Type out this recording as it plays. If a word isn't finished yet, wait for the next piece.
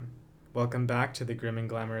Welcome back to the Grim and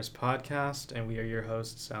Glamorous podcast, and we are your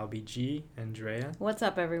hosts, Albie G and Drea. What's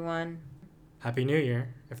up, everyone? Happy New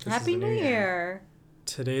Year, if this Happy is the New Year!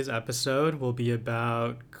 Today's episode will be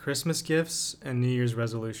about Christmas gifts and New Year's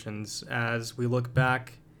resolutions as we look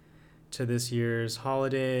back to this year's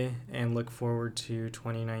holiday and look forward to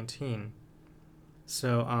 2019.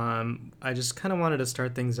 So I just kind of wanted to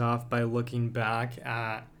start things off by looking back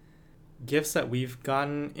at gifts that we've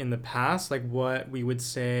gotten in the past, like what we would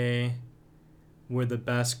say were the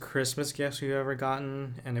best Christmas gifts we've ever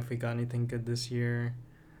gotten, and if we got anything good this year.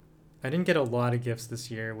 I didn't get a lot of gifts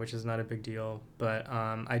this year, which is not a big deal, but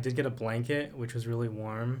I did get a blanket, which was really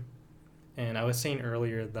warm. And I was saying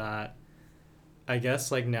earlier that I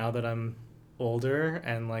guess like now that I'm older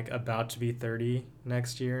and like about to be 30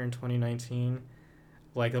 next year in 2019,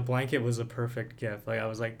 like a blanket was a perfect gift. Like I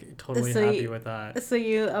was like totally happy with that. So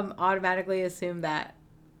you automatically assume that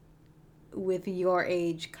with your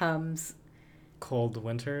age comes Cold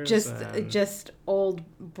winters. Just old,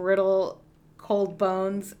 brittle, cold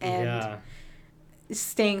bones and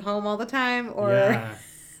staying home all the time, or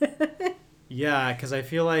yeah, because I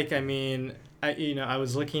feel like I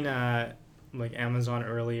was looking at like Amazon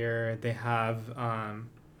earlier. They have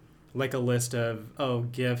like a list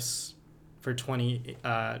of gifts for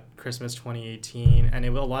Christmas 2018, and a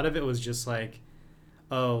lot of it was just like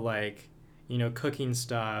cooking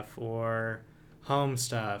stuff or home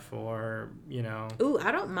stuff or Ooh,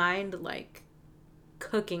 I don't mind like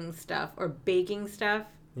cooking stuff or baking stuff.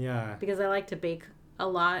 Yeah. Because I like to bake a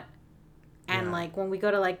lot. And like when we go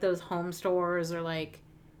to like those home stores or like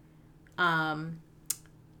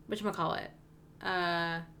whatchamacallit?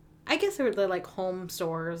 I guess they're like home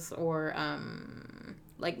stores or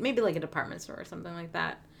like maybe like a department store or something like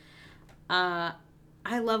that. I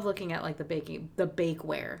love looking at like the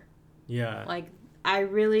bakeware. Yeah. Like I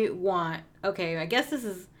really want, okay, I guess this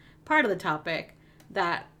is part of the topic,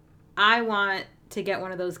 that I want to get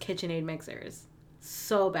one of those KitchenAid mixers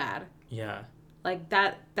so bad. Yeah. Like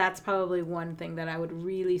that's probably one thing that I would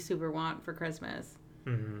really super want for Christmas.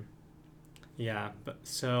 Mm-hmm. Yeah, but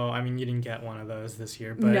so I mean, you didn't get one of those this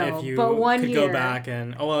year, but no, if you but one could year. go back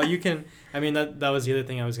and you can. I mean, that was the other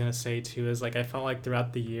thing I was gonna say too. Is like I felt like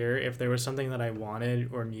throughout the year, if there was something that I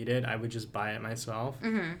wanted or needed, I would just buy it myself.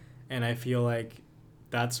 Mm-hmm. And I feel like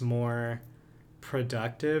that's more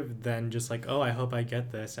productive than just like, I hope I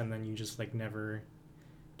get this, and then you just like never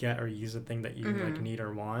get or use the thing that you like need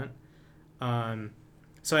or want.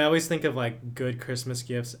 So I always think of like good Christmas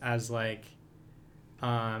gifts as like,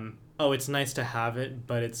 it's nice to have it,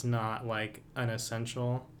 but it's not like an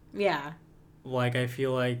essential. Yeah. Like I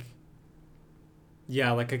feel like,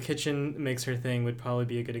 like a kitchen mixer thing would probably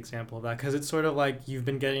be a good example of that, because it's sort of like you've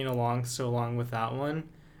been getting along so long with that one,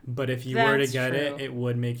 but if you were to get it, it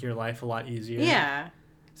would make your life a lot easier. Yeah.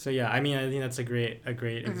 So yeah, I mean, I think that's a great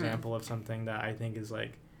example of something that I think is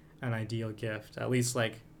like an ideal gift, at least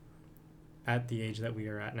like at the age that we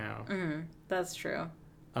are at now. That's true.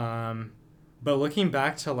 But looking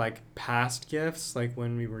back to like past gifts, like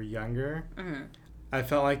when we were younger, I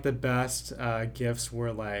felt like the best gifts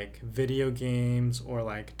were like video games or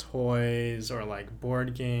like toys or like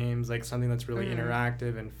board games, like something that's really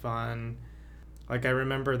interactive and fun. Like I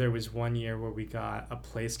remember there was one year where we got a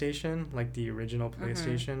PlayStation, like the original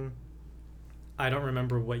PlayStation. I don't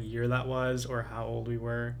remember what year that was or how old we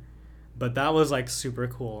were, but that was like super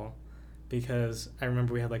cool, because I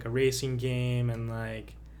remember we had like a racing game and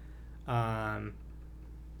like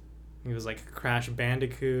it was like Crash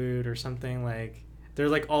Bandicoot or something. Like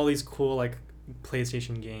there's like all these cool like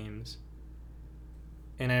PlayStation games.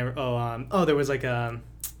 And there was like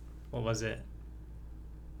what was it?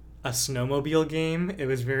 A snowmobile game. It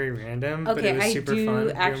was very random, but it was super fun. I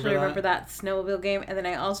do actually remember that snowmobile game. And then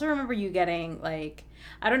I also remember you getting, like,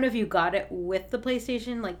 I don't know if you got it with the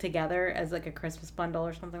PlayStation, like, together as, like, a Christmas bundle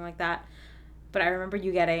or something like that. But I remember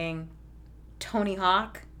you getting Tony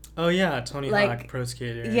Hawk. Oh, yeah, Tony Hawk Pro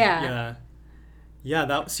Skater. Yeah. Yeah,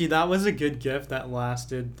 that was a good gift that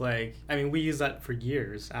lasted, like, I mean, we used that for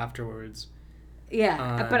years afterwards.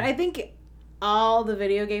 Yeah, but I think all the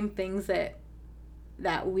video game things that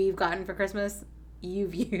we've gotten for Christmas,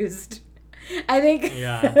 you've used. I think.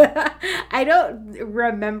 Yeah. I don't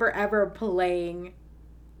remember ever playing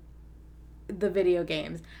the video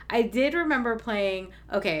games. I did remember playing.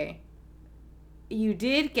 Okay, you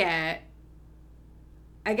did get.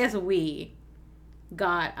 I guess we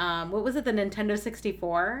got what was it? The Nintendo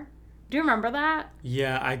 64. Do you remember that?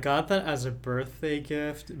 Yeah, I got that as a birthday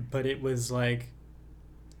gift, but it was like.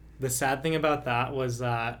 The sad thing about that was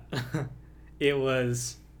that it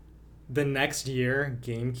was the next year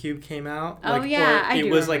GameCube came out. Oh, like, yeah, or I it do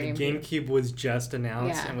was like remember GameCube was just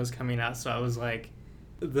announced Yeah. and was coming out, so I was like,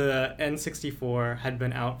 the N64 had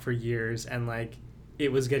been out for years, and like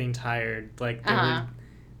it was getting tired. Like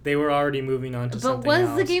they were already moving on to But something was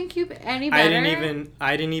else. the GameCube any better?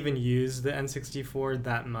 I didn't even use the N64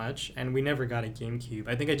 that much, and we never got a GameCube.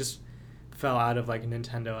 I think I just fell out of like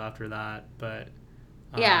Nintendo after that, but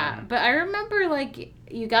Yeah, but I remember like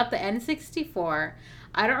you got the N64.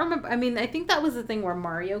 I don't remember. I mean, I think that was the thing where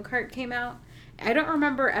Mario Kart came out. I don't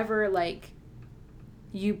remember ever like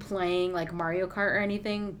you playing like Mario Kart or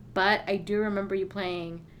anything, but I do remember you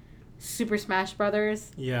playing Super Smash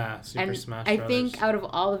Brothers. yeah, Super Smash I Brothers. think out of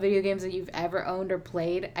all the video games that you've ever owned or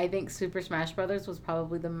played, I think Super Smash Brothers was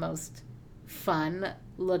probably the most fun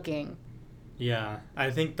looking. Yeah,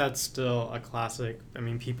 I think that's still a classic. I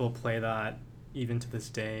mean, people play that even to this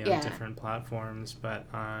day on Yeah. different platforms, but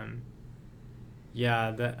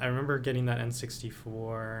yeah, I remember getting that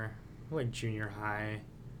N64 like junior high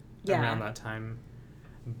around that time.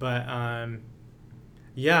 But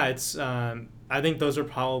yeah, it's I think those are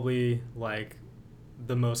probably like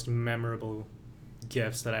the most memorable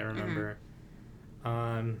gifts that I remember.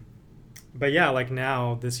 But yeah, like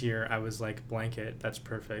now this year I was like, blanket, that's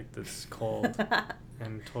perfect. It's cold.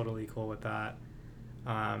 I'm totally cool with that.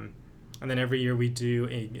 And then every year we do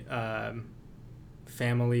a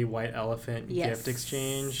family white elephant gift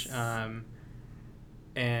exchange.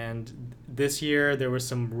 And this year there were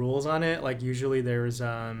some rules on it. Like usually there's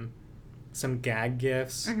some gag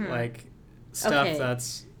gifts, like stuff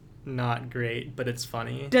that's not great, but it's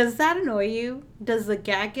funny. Does that annoy you? Does the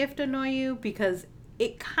gag gift annoy you? Because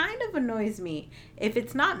it kind of annoys me. If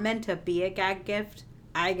it's not meant to be a gag gift,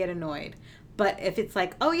 I get annoyed. But if it's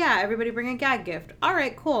like, oh yeah, everybody bring a gag gift. All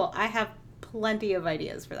right, cool. I have plenty of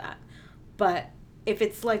ideas for that. But if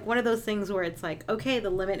it's like one of those things where it's like, okay, the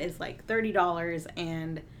limit is like $30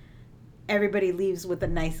 and everybody leaves with a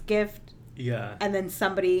nice gift. Yeah. And then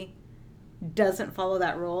somebody doesn't follow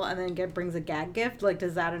that rule and then brings a gag gift, like,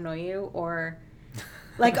 does that annoy you? Or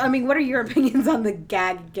like, I mean, what are your opinions on the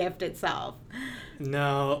gag gift itself?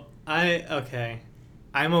 No, I'm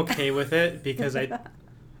okay with it because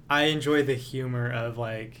I enjoy the humor of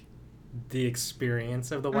like the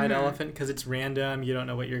experience of the white elephant, because it's random. You don't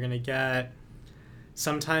know what you're gonna get.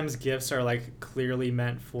 Sometimes gifts are like clearly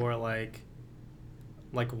meant for like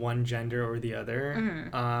one gender or the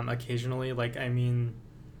other. Occasionally, like, I mean,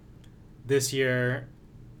 this year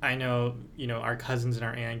I know, our cousins and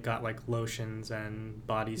our aunt got like lotions and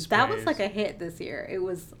body sprays. That was like a hit this year. It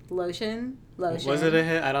was lotion. Was it a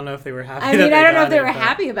hit? I don't know if they were happy. I mean, I don't know if they were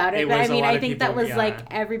happy about it, but I mean, I think that was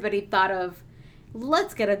like everybody thought of,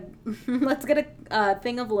 let's get a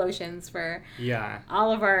thing of lotions for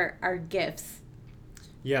all of our gifts.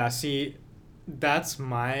 Yeah, see, that's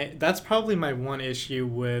probably my one issue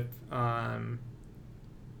with the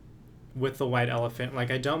white elephant.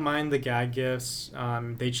 Like, I don't mind the gag gifts.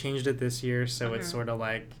 They changed it this year, so it's sort of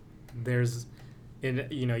like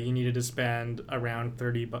you needed to spend around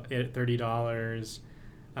 $30.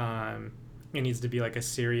 It needs to be like a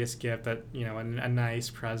serious gift that, a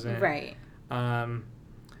nice present. Right.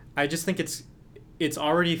 I just think it's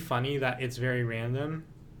already funny that it's very random,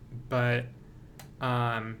 but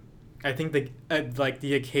I think the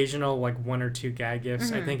occasional like one or two gag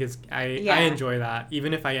gifts, I think I enjoy that.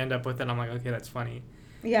 Even if I end up with it, I'm like, okay, that's funny.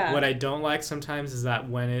 Yeah. What I don't like sometimes is that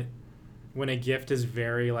when a gift is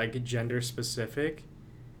very like gender specific,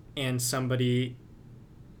 and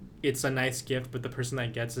it's a nice gift, but the person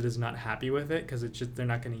that gets it is not happy with it because they're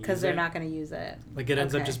not going to use it. Because they're not going to use it. Like, it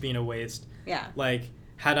ends up just being a waste. Yeah. Like,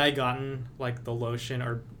 had I gotten like the lotion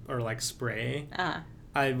or like spray,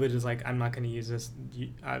 I would just like, I'm not going to use this.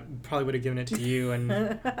 I probably would have given it to you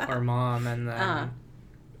and or mom, and then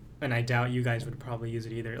and I doubt you guys would probably use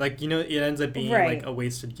it either. Like, it ends up being like a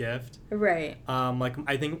wasted gift. Right. Like,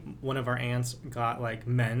 I think one of our aunts got like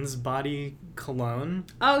men's body cologne.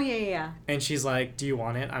 Oh yeah. And she's like, "Do you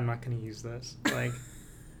want it? I'm not going to use this." Like,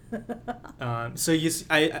 so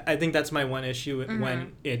I think that's my one issue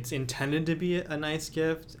when it's intended to be a nice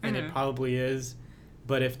gift, and it probably is.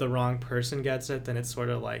 But if the wrong person gets it, then it's sort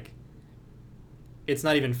of like, it's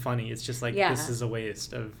not even funny. It's just like, this is a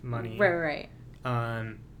waste of money. Right.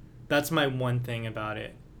 That's my one thing about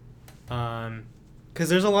it. Because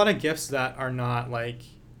there's a lot of gifts that are not like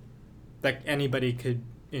anybody could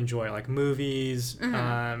enjoy, like movies,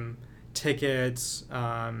 tickets.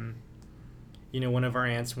 One of our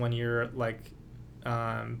aunts one year like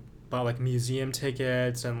bought like museum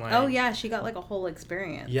tickets and like, oh yeah, she got like a whole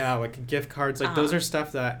experience. Yeah, like gift cards, like those are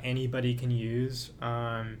stuff that anybody can use.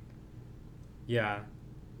 Yeah.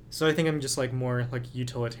 So I think I'm just like more like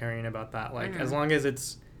utilitarian about that. Like as long as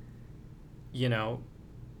it's, you know,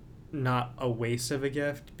 not a waste of a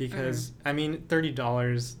gift, because I mean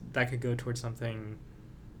 $30 that could go towards something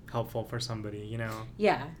helpful for somebody, you know.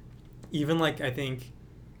 Yeah. Even like I think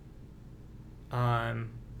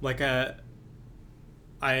like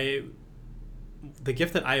the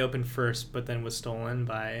gift that I opened first but then was stolen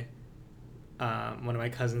by one of my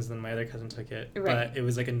cousins, then my other cousin took it. Right. But it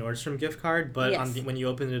was like a Nordstrom gift card, but Yes. when you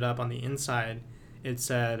opened it up on the inside, it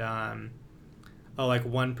said like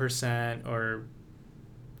 1% or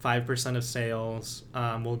 5% of sales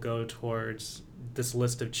will go towards this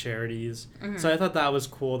list of charities. So I thought that was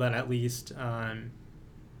cool that at least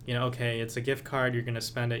you know, okay, it's a gift card, you're gonna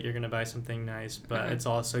spend it, you're gonna buy something nice, but it's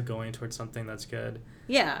also going towards something that's good.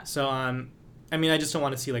 Yeah. So I mean, I just don't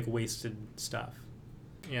want to see like wasted stuff.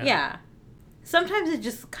 Yeah. Sometimes it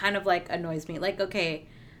just kind of like annoys me. Like, okay,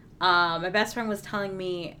 my best friend was telling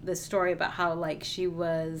me this story about how like she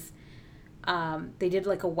was, they did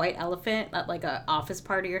like a white elephant at like a office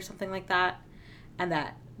party or something like that, and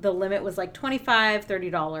that the limit was like $25,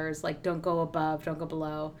 $30. Like, don't go above, don't go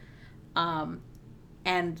below,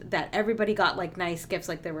 and that everybody got like nice gifts.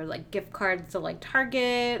 Like there were like gift cards to like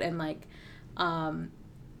Target and like,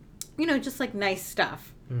 you know, just like nice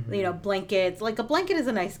stuff. You know, blankets. Like a blanket is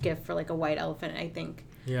a nice gift for like a white elephant, I think.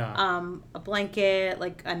 Yeah. A blanket,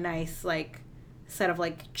 like a nice like set of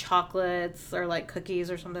like chocolates or like cookies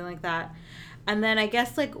or something like that. And then I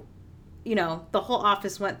guess like, you know, the whole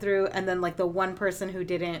office went through, and then like the one person who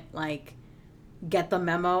didn't like get the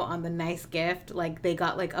memo on the nice gift, like they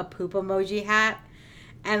got like a poop emoji hat,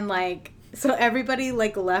 and like so everybody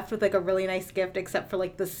like left with like a really nice gift except for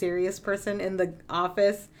like the serious person in the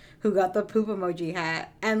office who got the poop emoji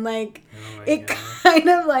hat, and like it kind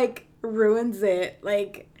of like ruins it.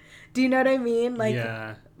 Like, do you know what I mean? Like,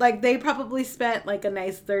 yeah. Like they probably spent like a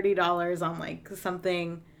nice $30 on like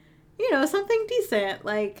something, you know, something decent.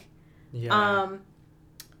 Like, I'm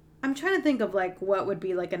trying to think of like what would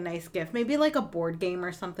be like a nice gift. Maybe like a board game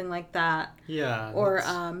or something like that. Yeah. Or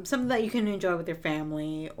something that you can enjoy with your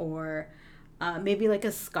family, or maybe like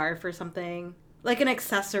a scarf or something, like an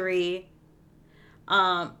accessory.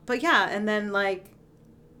 But yeah, and then like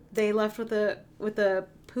they left with a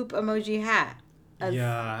poop emoji hat.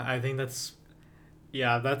 Yeah, I think that's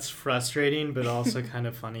frustrating, but also kind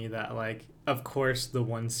of funny that like of course the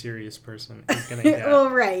one serious person is gonna get well,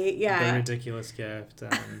 right, yeah, the ridiculous gift.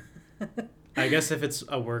 And I guess if it's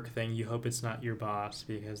a work thing, you hope it's not your boss,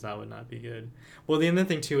 because that would not be good. Well, the other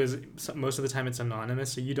thing too is most of the time it's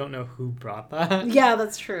anonymous, so you don't know who brought that. Yeah,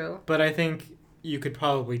 that's true. But I think you could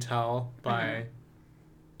probably tell by,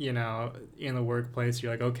 you know, in the workplace,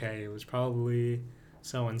 you're like, okay, it was probably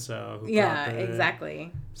so-and-so who brought the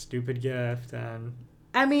exactly stupid gift. And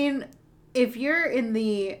I mean, if you're in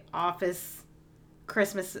the office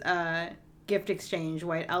Christmas gift exchange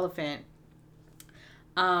white elephant,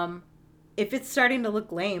 if it's starting to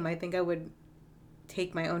look lame, I think I would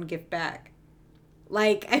take my own gift back.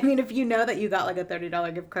 Like, I mean, if you know that you got like a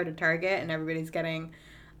 $30 gift card to Target and everybody's getting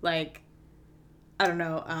like, I don't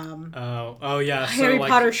know, yeah, Harry so,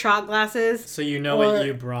 Potter shot glasses. So you know what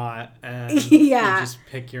you brought, and yeah, you just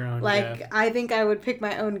pick your own like, gift. I think I would pick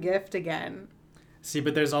my own gift again. See,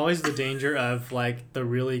 but there's always the danger of like the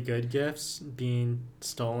really good gifts being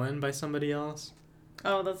stolen by somebody else.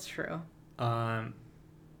 Oh, that's true.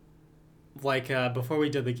 Like before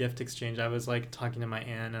we did the gift exchange, I was like talking to my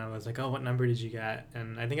aunt, and I was like, "Oh, what number did you get?"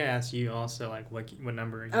 And I think I asked you also like what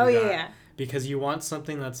number you got. Yeah. Because you want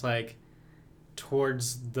something that's like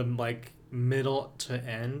towards the like middle to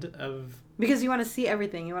end of. Because you want to see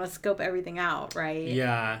everything, you want to scope everything out, right?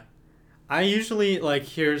 Yeah, I usually like.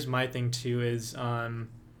 Here's my thing too: is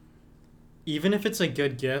even if it's a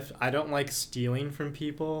good gift, I don't like stealing from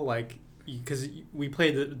people. Like, because we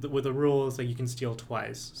play with the rules, like you can steal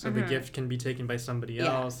twice, so the gift can be taken by somebody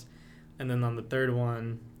else, and then on the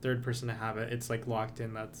third person to have it, it's like locked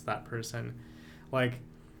in. That's that person. Like,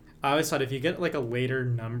 I always thought if you get like a later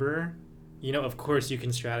number, you know, of course you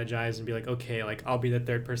can strategize and be like, okay, like I'll be the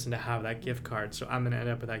third person to have that gift card, so I'm gonna end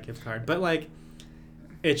up with that gift card. But like,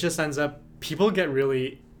 it just ends up people get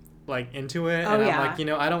really like into it, and I'm like, you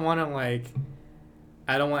know, I don't want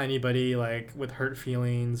anybody like with hurt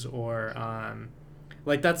feelings or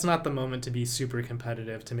like that's not the moment to be super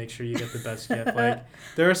competitive to make sure you get the best gift. Like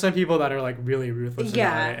there are some people that are like really ruthless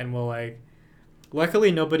about it and will like.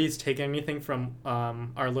 Luckily, nobody's taken anything from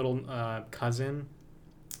our little cousin,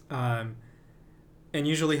 and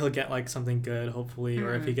usually he'll get like something good, hopefully,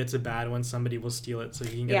 or if he gets a bad one, somebody will steal it so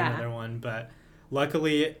he can get another one. But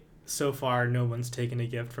luckily, so far, no one's taken a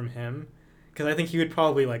gift from him. because I think he would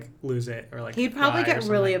probably like lose it or like He'd probably cry or get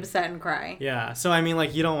really something. upset and cry. Yeah. So I mean,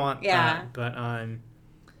 like you don't want Yeah. that, but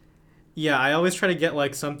yeah, I always try to get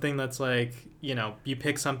like something that's like, you know, you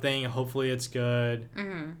pick something, hopefully it's good.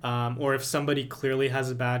 Or if somebody clearly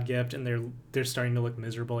has a bad gift and they're starting to look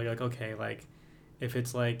miserable, you're like, okay, like if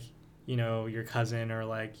it's like, you know, your cousin or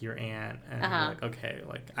like your aunt, and you're like, okay,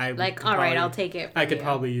 like I Like, could all right, probably- I'll take it. I could you.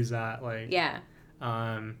 probably use that. Like, Yeah.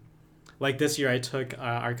 Like this year I took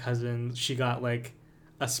our cousin. She got like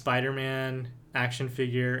a Spider-Man action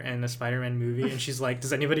figure and a Spider-Man movie, and she's like,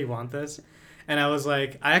 "Does anybody want this?" And I was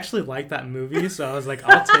like, "I actually like that movie," so I was like,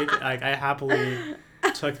 "I'll take it." Like I happily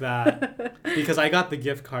took that because I got the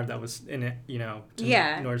gift card that was in it, you know, to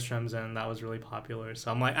Nordstrom's, and that was really popular.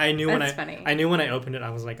 So I'm like, I knew when I opened it,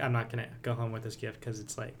 I was like, I'm not gonna go home with this gift because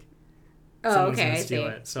it's like someone's gonna steal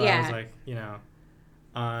it. So I was like, you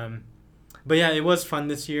know, but yeah, it was fun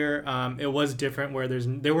this year. It was different where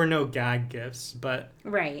there were no gag gifts, but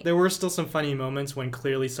there were still some funny moments when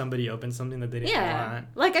clearly somebody opened something that they didn't want.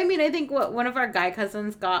 Like, I mean, I think one of our guy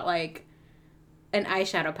cousins got like an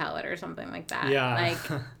eyeshadow palette or something like that. Yeah.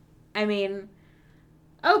 Like, I mean,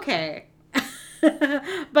 okay.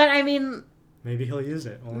 But I mean, maybe he'll use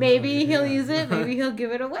it. Maybe he'll use it. Maybe he'll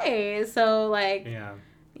give it away. So like,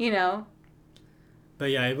 you know. But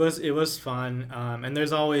yeah, it was fun. And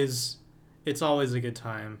it's always a good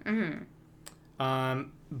time.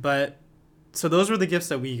 But so those were the gifts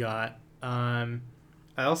that we got. I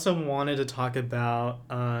also wanted to talk about,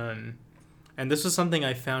 and this was something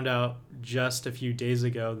I found out just a few days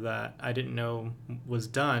ago that I didn't know was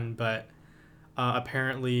done, but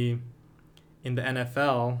apparently in the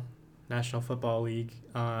NFL, National Football League,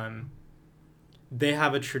 they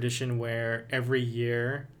have a tradition where every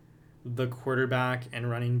year the quarterback and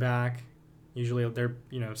running back, usually they're,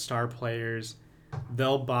 you know, star players,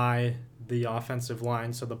 they'll buy the offensive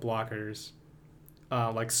line, so the blockers,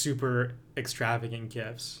 like super extravagant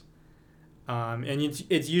gifts. And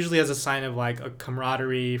it's usually as a sign of like a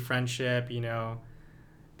camaraderie, friendship, you know.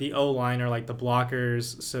 The O-line are like the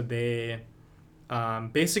blockers, so they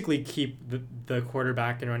basically keep the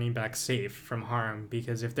quarterback and running back safe from harm,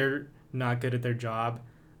 because if they're not good at their job,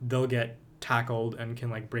 they'll get tackled and can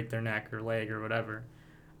like break their neck or leg or whatever.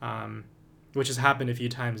 Which has happened a few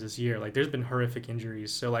times this year. Like there's been horrific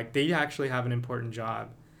injuries, so like they actually have an important job.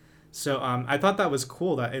 So I thought that was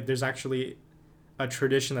cool that there's actually a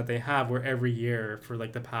tradition that they have where every year for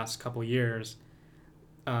like the past couple years,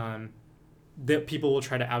 that people will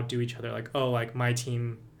try to outdo each other. Like, oh, like my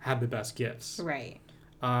team had the best gifts. Right.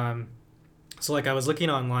 So like I was looking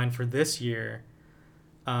online for this year,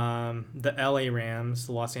 the LA Rams,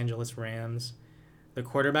 the Los Angeles Rams, the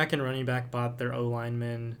quarterback and running back bought their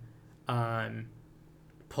O-linemen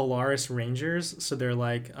Polaris Rangers. So they're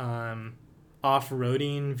like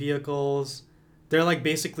off-roading vehicles. They're like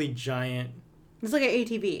basically giant. It's like an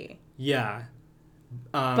ATV. Yeah.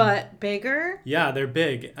 But bigger? Yeah, they're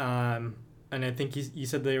big. And I think you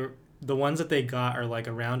said the ones that they got are like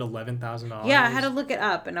around $11,000. Yeah, I had to look it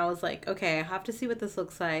up, and I was like, okay, I have to see what this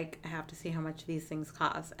looks like. I have to see how much these things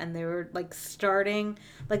cost. And they were like starting,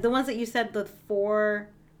 like the ones that you said, the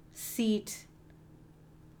 4-seat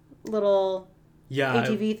little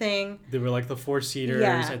ATV thing. They were like the 4-seaters.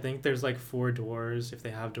 Yeah. I think there's like 4 doors if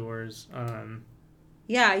they have doors.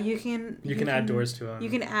 Yeah, you can add doors to them. You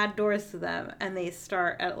can add doors to them, and they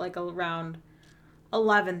start at like around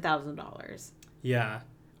 $11,000. Yeah.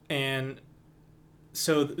 And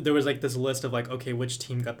so there was like this list of like, okay, which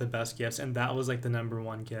team got the best gifts, and that was like the number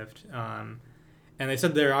one gift. And they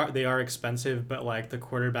said they are expensive, but like the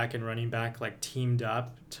quarterback and running back like teamed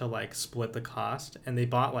up to like split the cost, and they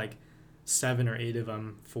bought like 7 or 8 of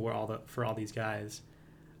them for all these guys.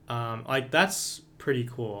 Like that's pretty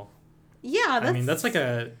cool. Yeah, I mean that's like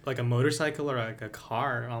a motorcycle or like a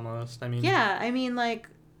car almost. I mean, yeah, I mean like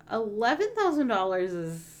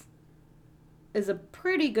 $11,000 is a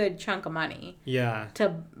pretty good chunk of money. Yeah. To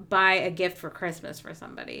buy a gift for Christmas for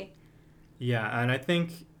somebody. Yeah, and I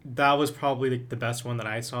think that was probably the best one that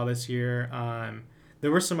I saw this year.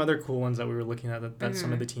 There were some other cool ones that we were looking at that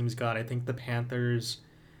some of the teams got. I think the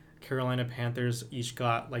Carolina Panthers each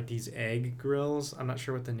got like these egg grills. I'm not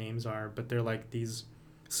sure what the names are, but they're like these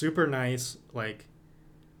super nice like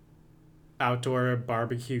outdoor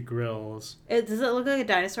barbecue grills. Does it look like a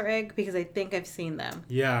dinosaur egg? Because I think I've seen them.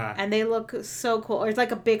 Yeah. And they look so cool. Or it's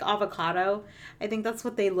like a big avocado. I think that's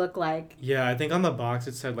what they look like. Yeah, I think on the box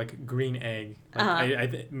it said like green egg.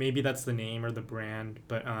 Like, maybe that's the name or the brand.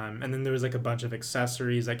 But and then there was like a bunch of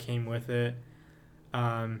accessories that came with it.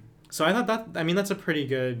 So I thought that's a pretty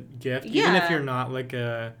good gift. Yeah. Even if you're not like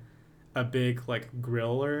a big like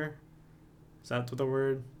griller. Is that the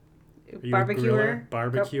word? Are you a griller?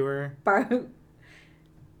 Barbecuer.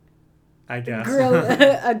 I guess.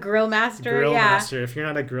 A grill master. Grill yeah. master. If you're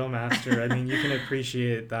not a grill master, I mean, you can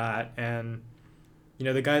appreciate that. And, you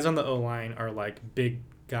know, the guys on the O-line are, like, big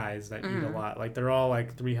guys that eat a lot. Like, they're all,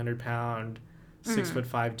 like, 300-pound,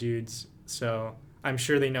 6'5" dudes. So I'm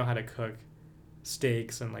sure they know how to cook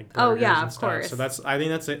steaks and, like, burgers and stuff. Course. So I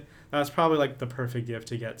think that's it. That's probably, like, the perfect gift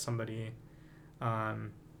to get somebody,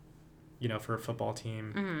 you know, for a football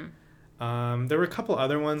team. There were a couple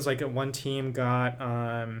other ones. Like, one team got...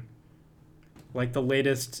 like the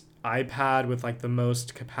latest iPad with like the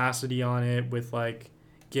most capacity on it, with like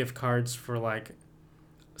gift cards for like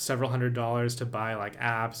several $100s to buy like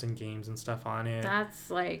apps and games and stuff on it. That's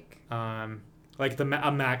like a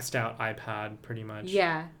maxed out iPad pretty much.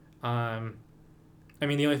 Yeah. I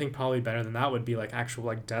mean, the only thing probably better than that would be like actual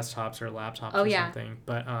like desktops or laptops or something.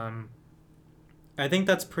 But I think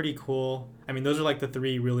that's pretty cool. I mean, those are like the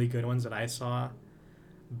 3 really good ones that I saw.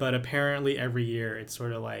 But apparently every year it's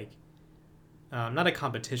sort of like not a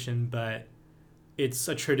competition, but it's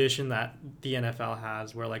a tradition that the NFL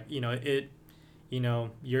has where, like, you know,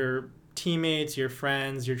 your teammates, your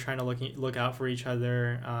friends, you're trying to look out for each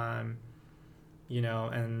other, you know,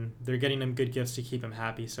 and they're getting them good gifts to keep them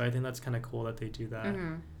happy. So I think that's kind of cool that they do that.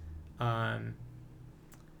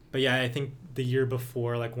 But yeah, I think the year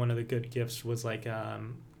before, like, one of the good gifts was like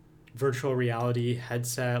virtual reality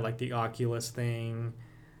headset, like the Oculus thing.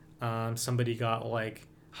 Somebody got like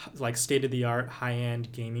state-of-the-art high-end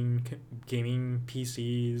gaming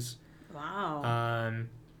PCs. Wow.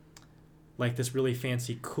 Like this really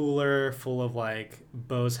fancy cooler full of like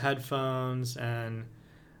Bose headphones and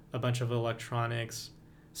a bunch of electronics.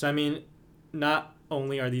 So I mean, not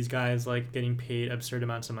only are these guys like getting paid absurd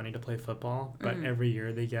amounts of money to play football, but every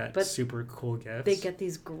year they get super cool gifts. They get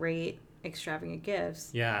these great extravagant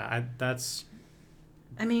gifts. Yeah,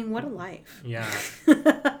 I mean, what a life. Yeah.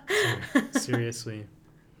 Seriously.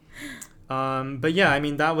 But yeah, I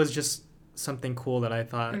mean, that was just something cool that I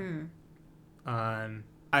thought.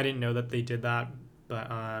 I didn't know that they did that, but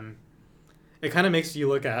it kind of makes you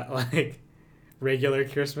look at like regular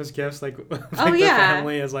Christmas gifts, like the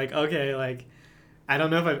family is like, okay, like I don't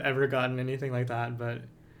know if I've ever gotten anything like that, but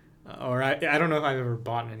I don't know if I've ever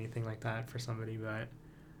bought anything like that for somebody, but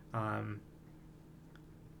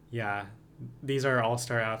yeah, these are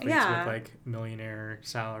all-star athletes with like millionaire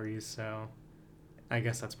salaries, so I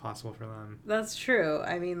guess that's possible for them. That's true.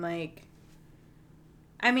 I mean,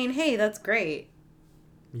 hey, that's great.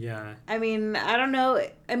 Yeah. I mean, I don't know.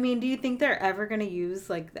 I mean, do you think they're ever going to use,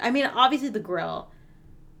 like... I mean, obviously the grill.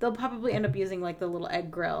 They'll probably end up using, like, the little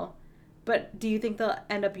egg grill. But do you think they'll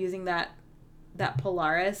end up using that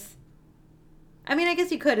Polaris? I mean, I guess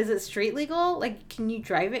you could. Is it street legal? Like, can you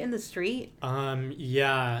drive it in the street?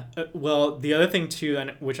 Yeah. Well, the other thing, too,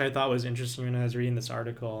 and which I thought was interesting when I was reading this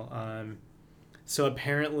article... So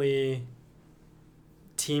apparently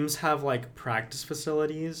teams have like practice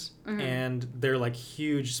facilities and they're like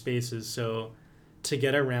huge spaces. So to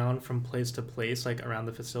get around from place to place, like around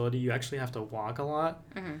the facility, you actually have to walk a lot.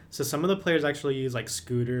 So some of the players actually use like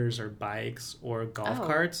scooters or bikes or golf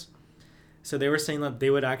carts. So they were saying that they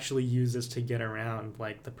would actually use this to get around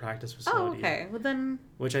like the practice facility. Oh, okay. Well then...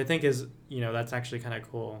 Which I think is, you know, that's actually kind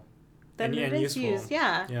of cool. Then it is used,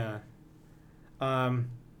 yeah. Yeah.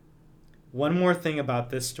 One more thing about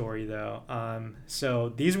this story, though.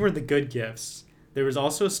 So these were the good gifts. There was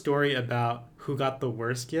also a story about who got the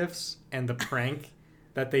worst gifts and the prank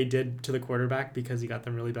that they did to the quarterback because he got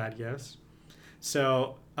them really bad gifts.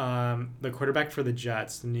 So the quarterback for the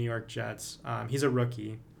Jets, the New York Jets, he's a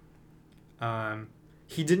rookie.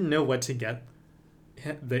 He didn't know what to get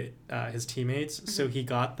his teammates, so he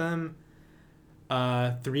got them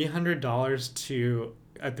 $300 to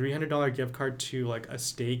a $300 gift card to like a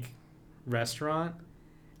steak restaurant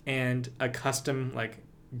and a custom like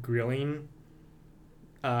grilling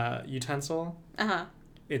utensil.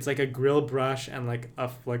 It's like a grill brush and like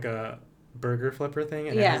a burger flipper thing,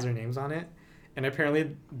 and it has their names on it. And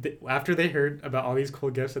apparently after they heard about all these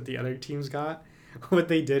cool gifts that the other teams got, what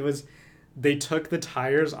they did was they took the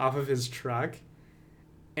tires off of his truck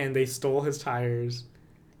and they stole his tires,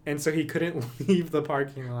 and so he couldn't leave the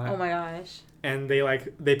parking lot. Oh my gosh. And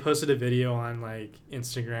they posted a video on like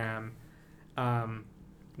Instagram.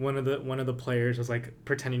 One of the players was like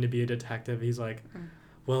pretending to be a detective. He's like,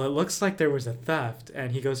 well, it looks like there was a theft,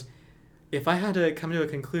 and he goes, if I had to come to a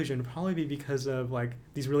conclusion, it'd probably be because of like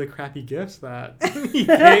these really crappy gifts that he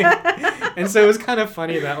gave. And so it was kind of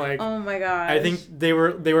funny that like, oh my gosh, I think they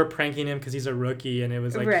were pranking him because he's a rookie, and it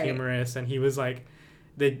was like humorous, and he was like,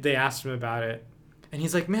 they asked him about it, And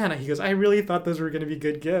he's like, man, he goes, I really thought those were going to be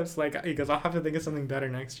good gifts. Like, he goes, I'll have to think of something better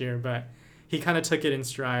next year. But he kind of took it in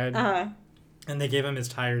stride. And they gave him his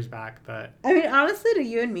tires back. But I mean, honestly, to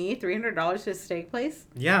you and me, $300 to a steak place.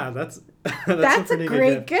 yeah, that's that's a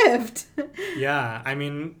great gift. Yeah, I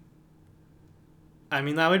mean,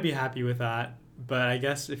 I would be happy with that. But I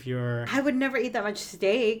guess if you're... I would never eat that much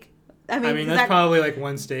steak. I mean that's probably like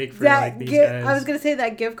one steak for like these guys. I was going to say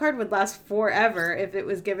that gift card would last forever if it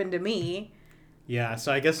was given to me. Yeah,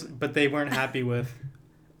 so I guess... But they weren't happy with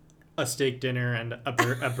a steak dinner and a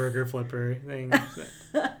burger flipper thing.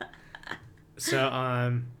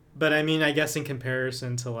 So, but I mean, I guess in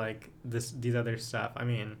comparison to like these other stuff, I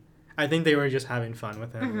mean, I think they were just having fun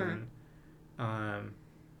with him. Mm-hmm. And,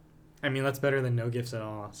 I mean, that's better than no gifts at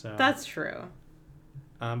all. So that's true.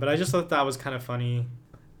 But I just thought that was kind of funny.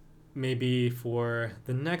 Maybe for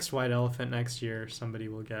the next white elephant next year, somebody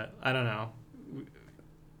will get. I don't know.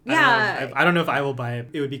 Yeah. I don't know if I will buy it.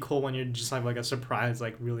 It would be cool when you just have like a surprise,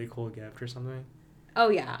 like really cool gift or something. Oh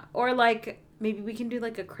yeah, or like maybe we can do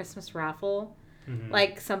like a Christmas raffle. Mm-hmm.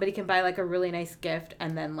 Like somebody can buy like a really nice gift,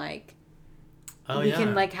 and then like we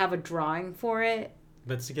can like have a drawing for it.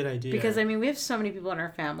 That's a good idea. Because I mean, we have so many people in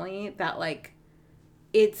our family that like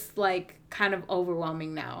it's like kind of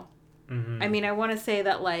overwhelming now. Mm-hmm. I mean, I want to say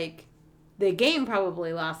that like the game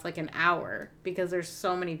probably lasts like an hour because there's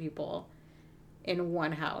so many people in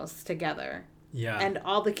one house together. Yeah. And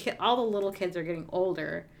all the little kids are getting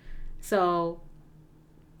older, so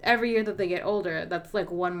every year that they get older, that's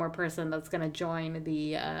like one more person that's gonna join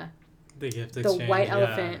the gift exchange. The white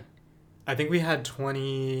elephant. I think we had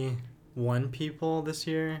 21 people this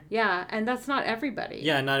year. Yeah, and that's not everybody.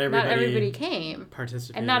 Yeah, not everybody came.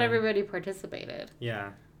 Participated. And not everybody participated. Yeah.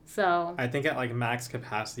 So I think at like max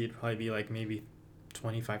capacity it'd probably be like maybe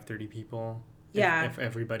 25, 30 people. Yeah. If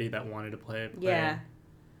everybody that wanted to play. Yeah.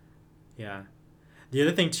 Yeah. The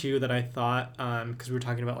other thing too that I thought, because we were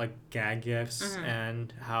talking about like gag gifts Mm-hmm.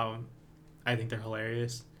 and how I think they're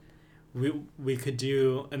hilarious, we could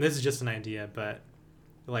do, and this is just an idea, but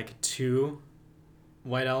like 2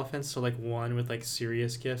 white elephants, so like one with like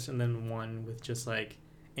serious gifts and then one with just like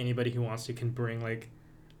anybody who wants to can bring like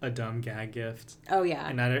a dumb gag gift. Oh yeah.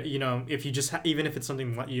 And not, if you just even if it's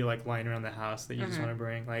something you like lying around the house that you just Mm-hmm. want to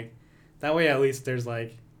bring, like that way at least there's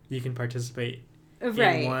like you can participate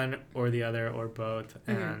right. in one or the other or both,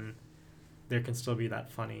 Mm-hmm. and there can still be that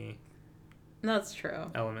funny That's true.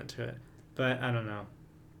 element to it. But I don't know,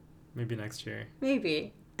 maybe next year.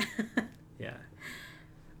 Maybe. Yeah.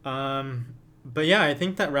 But yeah, I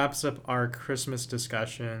think that wraps up our Christmas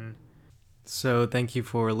discussion. So thank you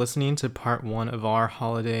for listening to part 1 of our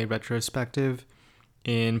holiday retrospective.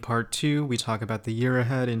 In part 2, we talk about the year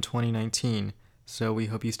ahead in 2019. So we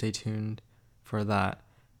hope you stay tuned for that.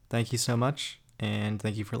 Thank you so much, and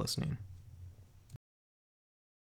thank you for listening.